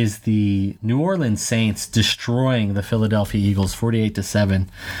cover is the New Orleans Saints destroying the Philadelphia Eagles 48-7.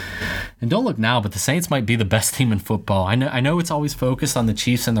 And don't look now, but the Saints might be the best team in football. I know it's always focused on the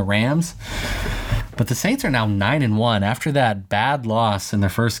Chiefs and the Rams, but the Saints are now 9-1 after that bad loss in their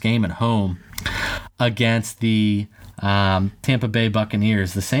first game at home against the Tampa Bay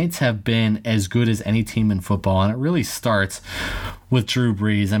Buccaneers. The Saints have been as good as any team in football, and it really starts with Drew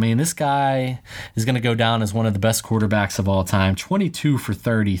Brees. This guy is going to go down as one of the best quarterbacks of all time. 22 for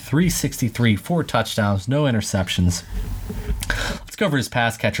 30, 363, 4 touchdowns, no interceptions. Let's go over his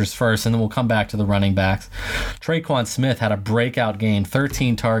pass catchers first, and then we'll come back to the running backs. Tre'Quan Smith had a breakout game,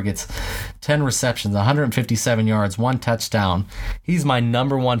 13 targets, 10 receptions, 157 yards, 1 touchdown. He's my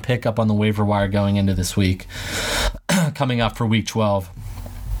number one pickup on the waiver wire going into this week, coming up for week 12.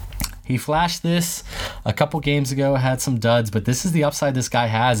 He flashed this a couple games ago, had some duds, but this is the upside this guy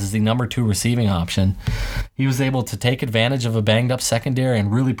has as the number 2 receiving option. He was able to take advantage of a banged up secondary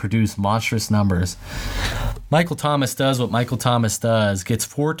and really produce monstrous numbers. Michael Thomas does what Michael Thomas does. Gets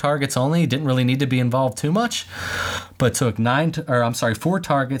 4 targets only. Didn't really need to be involved too much, but took 4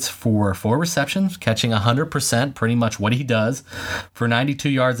 targets for 4 receptions, catching 100%, pretty much what he does, for 92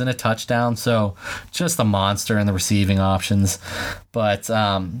 yards and a touchdown. So just a monster in the receiving options. But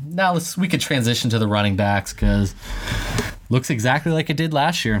now we could transition to the running backs because looks exactly like it did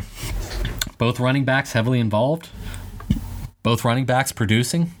last year. Both running backs heavily involved. Both running backs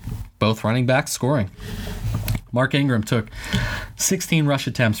producing. Both running backs scoring. Mark Ingram took 16 rush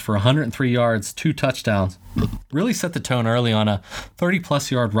attempts for 103 yards, 2 touchdowns. Really set the tone early on a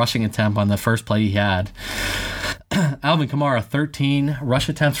 30-plus yard rushing attempt on the first play he had. Alvin Kamara, 13 rush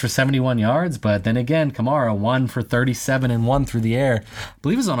attempts for 71 yards, but then again, Kamara 1 for 37 and 1 through the air. I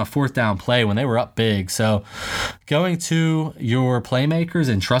believe it was on a 4th down play when they were up big. So going to your playmakers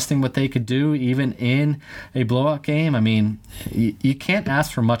and trusting what they could do even in a blowout game, I mean, you can't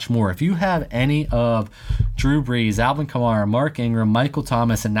ask for much more. If you have any of Drew Brees, Alvin Kamara, Mark Ingram, Michael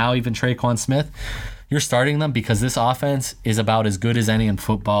Thomas, and now even Tre'Quan Smith, you're starting them because this offense is about as good as any in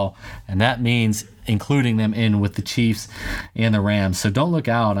football, and that means including them in with the Chiefs and the Rams. So don't look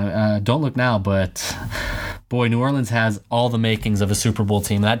now, but boy, New Orleans has all the makings of a Super Bowl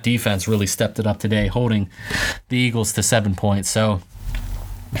team. That defense really stepped it up today, holding the Eagles to 7 points. So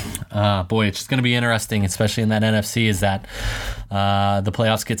boy, it's just going to be interesting, especially in that NFC, is that the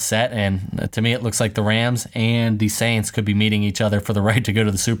playoffs get set, and to me it looks like the Rams and the Saints could be meeting each other for the right to go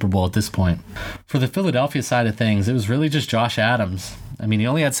to the Super Bowl at this point. For the Philadelphia side of things, it was really just Josh Adams. I mean, he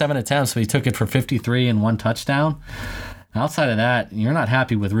only had 7 attempts, but he took it for 53 and 1 touchdown. Outside of that, you're not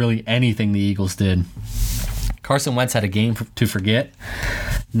happy with really anything the Eagles did. Carson Wentz had a game to forget.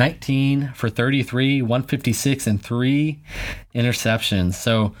 19 for 33, 156, and 3 interceptions.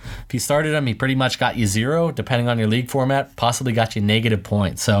 So if you started him, he pretty much got you 0, depending on your league format, possibly got you negative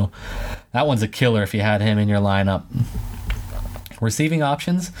points. So that one's a killer if you had him in your lineup. Receiving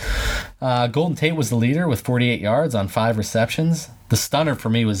options, Golden Tate was the leader with 48 yards on 5 receptions. The stunner for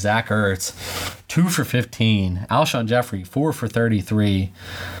me was Zach Ertz, 2 for 15. Alshon Jeffrey, 4 for 33.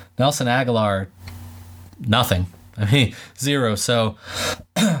 Nelson Aguilar, nothing. 0. So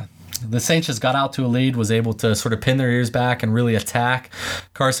the Saints just got out to a lead, was able to sort of pin their ears back and really attack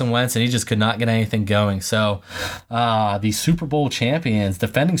Carson Wentz, and he just could not get anything going. So the Super Bowl champions,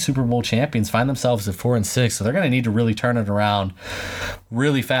 defending Super Bowl champions, find themselves at 4-6. So they're going to need to really turn it around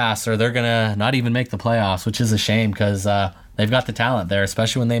really fast, or they're going to not even make the playoffs, which is a shame because they've got the talent there,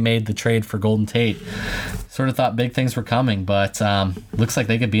 especially when they made the trade for Golden Tate. Sort of thought big things were coming, but looks like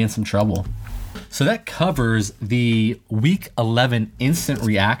they could be in some trouble. So that covers the Week 11 instant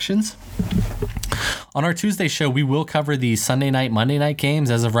reactions. On our Tuesday show, we will cover the Sunday night, Monday night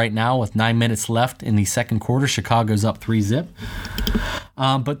games. As of right now, with 9 minutes left in the second quarter, Chicago's up 3-0.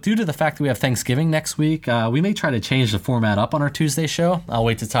 But due to the fact that we have Thanksgiving next week, we may try to change the format up on our Tuesday show. I'll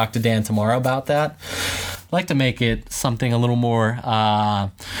wait to talk to Dan tomorrow about that. I'd like to make it something a little more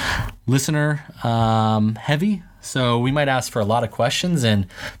listener heavy. So we might ask for a lot of questions and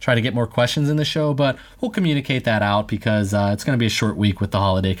try to get more questions in the show, but we'll communicate that out because it's going to be a short week with the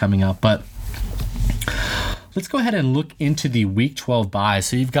holiday coming up. But let's go ahead and look into the Week 12 bye.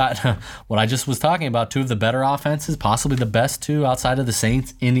 So you've got what I just was talking about, 2 of the better offenses, possibly the best 2 outside of the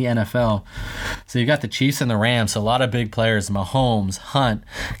Saints in the NFL. So you've got the Chiefs and the Rams, so a lot of big players, Mahomes, Hunt,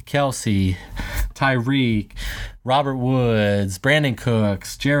 Kelsey, Tyreek, Robert Woods, Brandon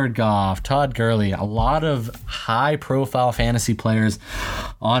Cooks, Jared Goff, Todd Gurley, a lot of high-profile fantasy players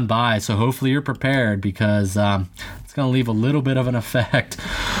on bye. So hopefully you're prepared because it's going to leave a little bit of an effect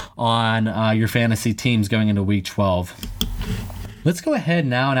on your fantasy teams going into Week 12. Let's go ahead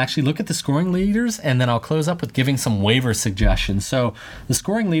now and actually look at the scoring leaders, and then I'll close up with giving some waiver suggestions. So the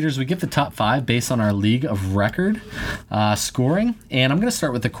scoring leaders, we give the top 5 based on our league of record scoring, and I'm going to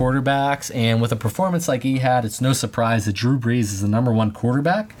start with the quarterbacks. And with a performance like he had, it's no surprise that Drew Brees is the number 1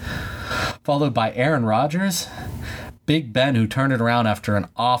 quarterback, followed by Aaron Rodgers, Big Ben, who turned it around after an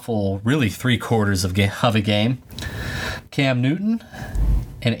awful, really 3 quarters of a game, Cam Newton,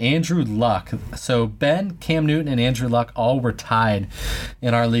 and Andrew Luck. So Ben, Cam Newton, and Andrew Luck all were tied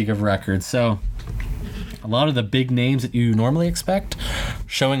in our league of record. So a lot of the big names that you normally expect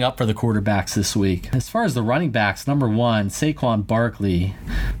showing up for the quarterbacks this week. As far as the running backs, number 1, Saquon Barkley.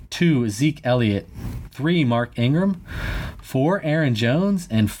 2, Zeke Elliott. 3, Mark Ingram. 4, Aaron Jones.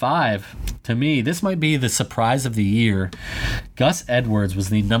 And 5, to me, this might be the surprise of the year. Gus Edwards was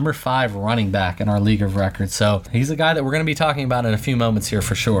the number 5 running back in our league of record. So he's a guy that we're going to be talking about in a few moments here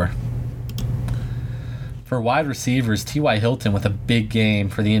for sure. For wide receivers, T.Y. Hilton with a big game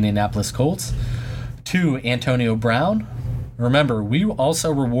for the Indianapolis Colts. 2, Antonio Brown. Remember, we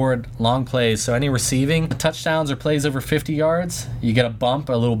also reward long plays, so any receiving touchdowns or plays over 50 yards, you get a bump,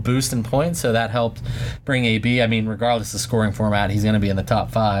 a little boost in points, so that helped bring AB. I mean, regardless of scoring format, he's going to be in the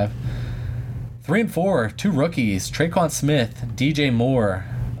top 5. 3 and 4, 2 rookies, Tre'Quan Smith, DJ Moore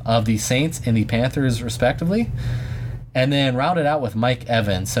of the Saints and the Panthers, respectively. And then rounded out with Mike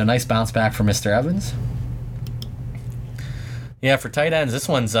Evans, so nice bounce back for Mr. Evans. Yeah, for tight ends, this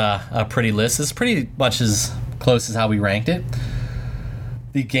one's a pretty list. This is pretty much as close as how we ranked it.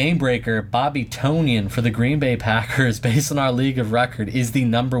 The game breaker, Bobby Tonyan for the Green Bay Packers, based on our league of record, is the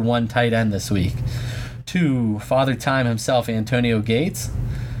number 1 tight end this week. 2, Father Time himself, Antonio Gates.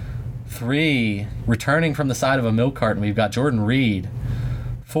 3, returning from the side of a milk carton, we've got Jordan Reed.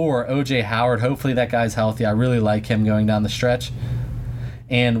 4, O.J. Howard. Hopefully that guy's healthy. I really like him going down the stretch.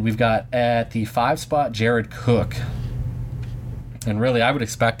 And we've got at the 5 spot, Jared Cook. And really, I would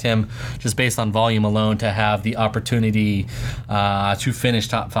expect him, just based on volume alone, to have the opportunity to finish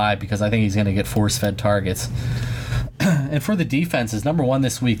top 5 because I think he's going to get force-fed targets. And for the defenses, number 1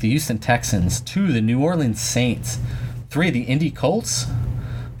 this week, the Houston Texans. 2, the New Orleans Saints. 3, the Indy Colts.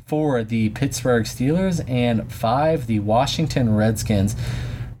 4, the Pittsburgh Steelers. And 5, the Washington Redskins.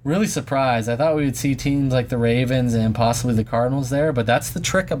 Really surprised. I thought we would see teams like the Ravens and possibly the Cardinals there, but that's the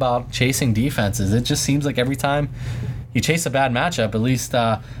trick about chasing defenses. It just seems like every time you chase a bad matchup, at least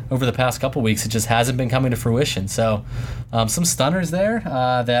over the past couple weeks, it just hasn't been coming to fruition. So some stunners there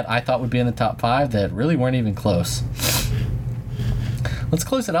that I thought would be in the top 5 that really weren't even close. Let's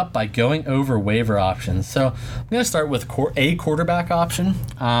close it up by going over waiver options. So I'm going to start with a quarterback option.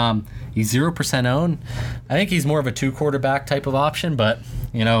 He's 0% owned. I think he's more of a 2 quarterback type of option, but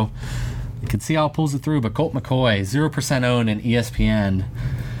you can see how it pulls it through. But Colt McCoy, 0% owned in ESPN.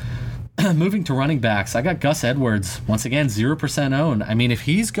 Moving to running backs, I got Gus Edwards, once again, 0% owned. I mean, if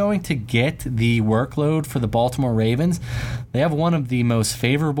he's going to get the workload for the Baltimore Ravens, they have one of the most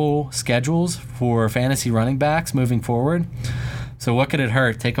favorable schedules for fantasy running backs moving forward. So what could it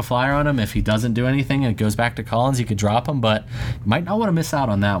hurt? Take a flyer on him. If he doesn't do anything and it goes back to Collins, you could drop him, but you might not want to miss out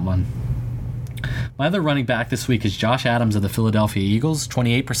on that one. My other running back this week is Josh Adams of the Philadelphia Eagles,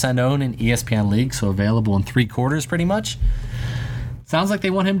 28% owned in ESPN League, so available in 3 quarters pretty much. Sounds like they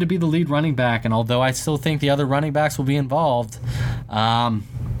want him to be the lead running back, and although I still think the other running backs will be involved,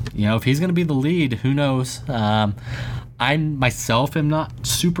 if he's going to be the lead, who knows? I myself am not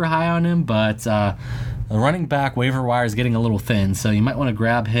super high on him, but the running back waiver wire is getting a little thin, so you might want to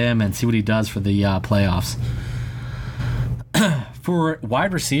grab him and see what he does for the playoffs. For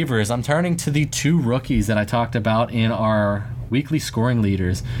wide receivers, I'm turning to the 2 rookies that I talked about in our weekly scoring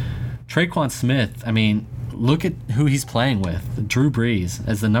leaders. Tre'Quan Smith, look at who he's playing with. Drew Brees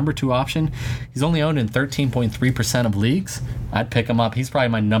as the number 2 option. He's only owned in 13.3% of leagues. I'd pick him up. He's probably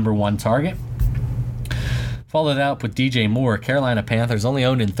my number 1 target. Followed up with DJ Moore, Carolina Panthers, only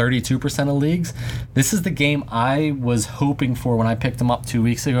owned in 32% of leagues. This is the game I was hoping for when I picked him up 2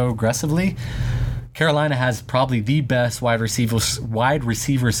 weeks ago aggressively. Carolina has probably the best wide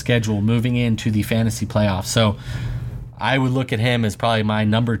receiver schedule moving into the fantasy playoffs. So I would look at him as probably my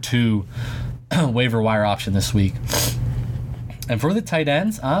number 2 waiver wire option this week. And for the tight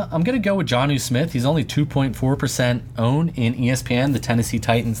ends, I'm going to go with Jonnu Smith. He's only 2.4% owned in ESPN, the Tennessee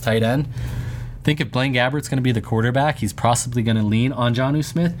Titans tight end. I think if Blaine Gabbert's going to be the quarterback, he's possibly going to lean on Jonnu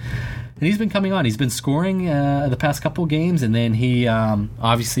Smith. And he's been coming on. He's been scoring the past couple games, and then he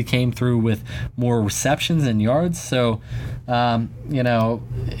obviously came through with more receptions and yards. So,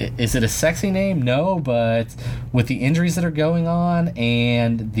 is it a sexy name? No, but with the injuries that are going on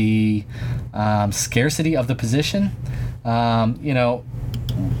and the scarcity of the position, what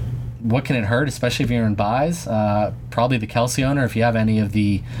can it hurt, especially if you're in buys? Probably the Kelsey owner. If you have any of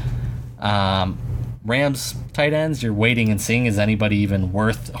the Rams tight ends, you're waiting and seeing, is anybody even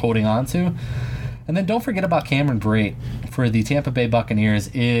worth holding on to? And then don't forget about Cameron Brate for the Tampa Bay Buccaneers.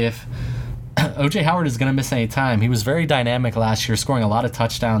 If O.J. Howard is going to miss any time, he was very dynamic last year, scoring a lot of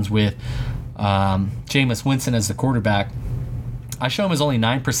touchdowns with Jameis Winston as the quarterback. I show him as only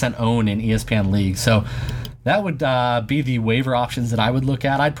 9% owned in ESPN League. So that would be the waiver options that I would look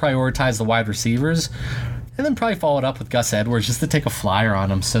at. I'd prioritize the wide receivers and then probably follow it up with Gus Edwards just to take a flyer on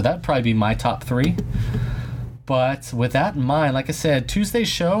him. So that'd probably be my top 3. But with that in mind, like I said, Tuesday's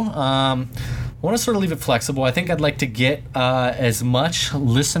show, I want to sort of leave it flexible. I think I'd like to get as much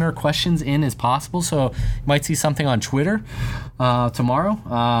listener questions in as possible. So you might see something on Twitter tomorrow.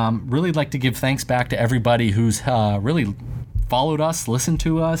 Really like to give thanks back to everybody who's really followed us, listened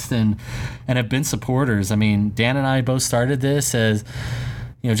to us, and have been supporters. I mean, Dan and I both started this as,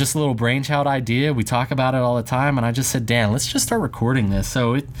 just a little brainchild idea. We talk about it all the time, and I just said, Dan, let's just start recording this.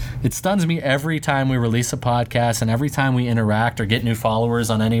 So it stuns me every time we release a podcast and every time we interact or get new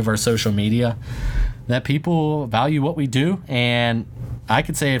followers on any of our social media that people value what we do. And I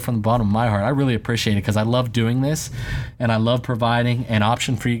could say it from the bottom of my heart. I really appreciate it because I love doing this, and I love providing an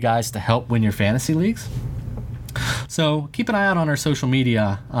option for you guys to help win your fantasy leagues. So keep an eye out on our social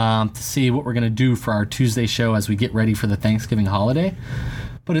media to see what we're going to do for our Tuesday show as we get ready for the Thanksgiving holiday.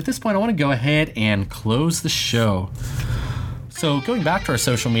 But at this point, I want to go ahead and close the show. So going back to our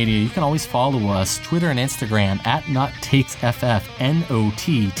social media, you can always follow us, Twitter and Instagram, at NotTakesFF, NOTTAKESFF.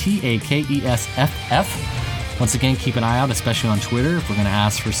 Once again, keep an eye out, especially on Twitter. If we're going to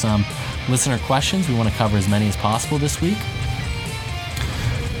ask for some listener questions, we want to cover as many as possible this week.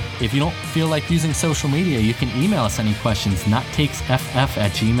 If you don't feel like using social media, you can email us any questions,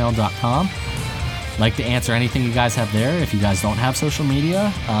 nottakesff@gmail.com. Like to answer anything you guys have there. If you guys don't have social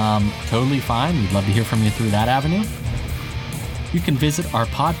media, totally fine. We'd love to hear from you through that avenue. You can visit our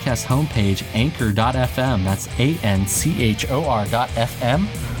podcast homepage, anchor.fm. That's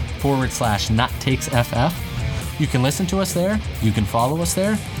anchor.fm/nottakesff. You can listen to us there. You can follow us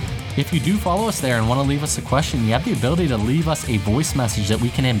there. If you do follow us there and want to leave us a question, you have the ability to leave us a voice message that we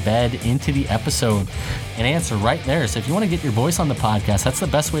can embed into the episode and answer right there. So if you want to get your voice on the podcast, that's the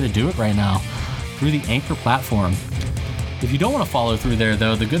best way to do it right now, through the Anchor platform. If you don't want to follow through there,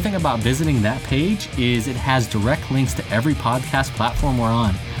 though, the good thing about visiting that page is it has direct links to every podcast platform we're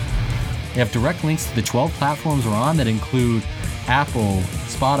on. They have direct links to the 12 platforms we're on that include Apple,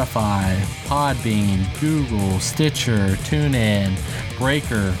 Spotify, Podbean, Google, Stitcher, TuneIn,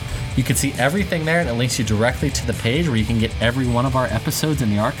 Breaker. You can see everything there, and it links you directly to the page where you can get every one of our episodes in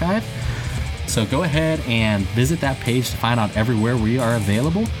the archive. So go ahead and visit that page to find out everywhere we are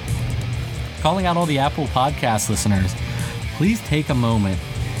available. Calling out all the Apple Podcast listeners, please take a moment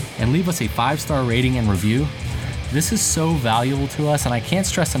and leave us a 5-star rating and review. This is so valuable to us, and I can't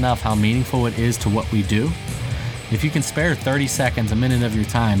stress enough how meaningful it is to what we do. If you can spare 30 seconds, a minute of your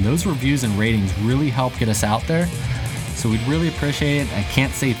time, those reviews and ratings really help get us out there. So we'd really appreciate it. I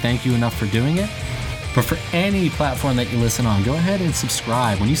can't say thank you enough for doing it. But for any platform that you listen on, go ahead and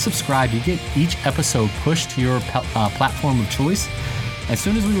subscribe. When you subscribe, you get each episode pushed to your platform of choice as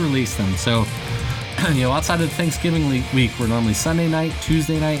soon as we release them. So, outside of Thanksgiving week, we're normally Sunday night,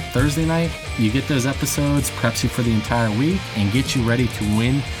 Tuesday night, Thursday night. You get those episodes, preps you for the entire week, and get you ready to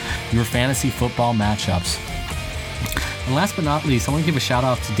win your fantasy football matchups. And last but not least, I want to give a shout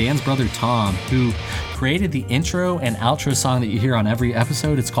out to Dan's brother Tom, who created the intro and outro song that you hear on every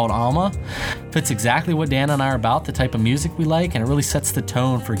episode. It's called Alma. Fits exactly what Dan and I are about, the type of music we like, and it really sets the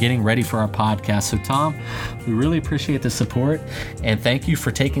tone for getting ready for our podcast. So Tom, we really appreciate the support, and thank you for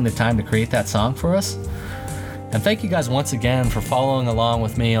taking the time to create that song for us. And thank you guys once again for following along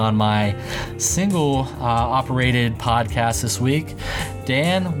with me on my single operated podcast this week.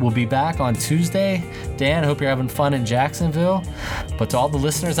 Dan will be back on Tuesday. Dan, hope you're having fun in Jacksonville. But to all the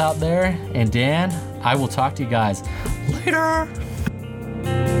listeners out there, and Dan, I will talk to you guys later.